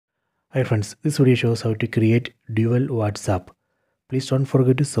Hi friends, this video shows how to create dual WhatsApp. Please don't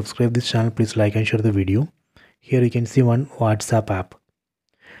forget to subscribe this channel. Please like and share the video. Here you can see one WhatsApp app.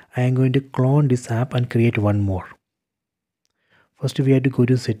 I am going to clone this app and create one more. First we have to go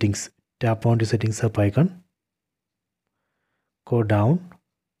to settings. Tap on the settings app icon. Go down.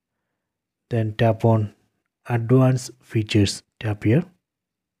 Then tap on advanced features. Tap here.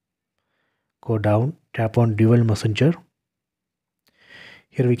 Go down. Tap on dual messenger.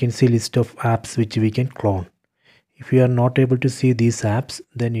 Here we can see list of apps which we can clone. If you are not able to see these apps,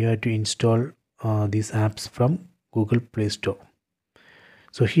 then you have to install these apps from Google Play Store.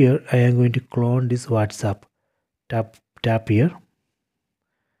 So here I am going to clone this WhatsApp. Tap here.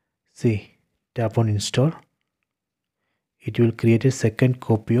 See, tap on install. It will create a second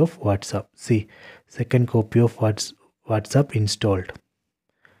copy of WhatsApp. See, second copy of WhatsApp installed.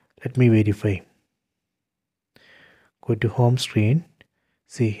 Let me verify. Go to home screen.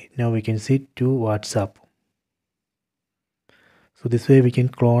 See, now we can see two WhatsApp. So this way we can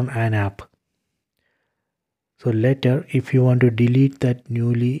clone an app. So later, if you want to delete that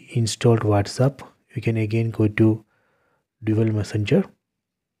newly installed WhatsApp, you can again go to dual messenger.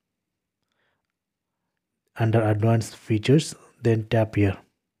 Under advanced features, then tap here.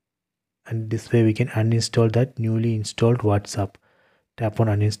 And this way we can uninstall that newly installed WhatsApp. Tap on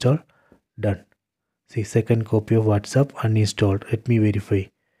uninstall. Done. See, second copy of WhatsApp uninstalled. Let me verify.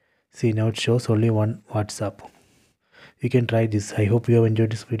 See, now it shows only one WhatsApp. You can try this. I hope you have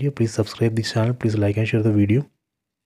enjoyed this video. Please subscribe this channel. Please like and share the video.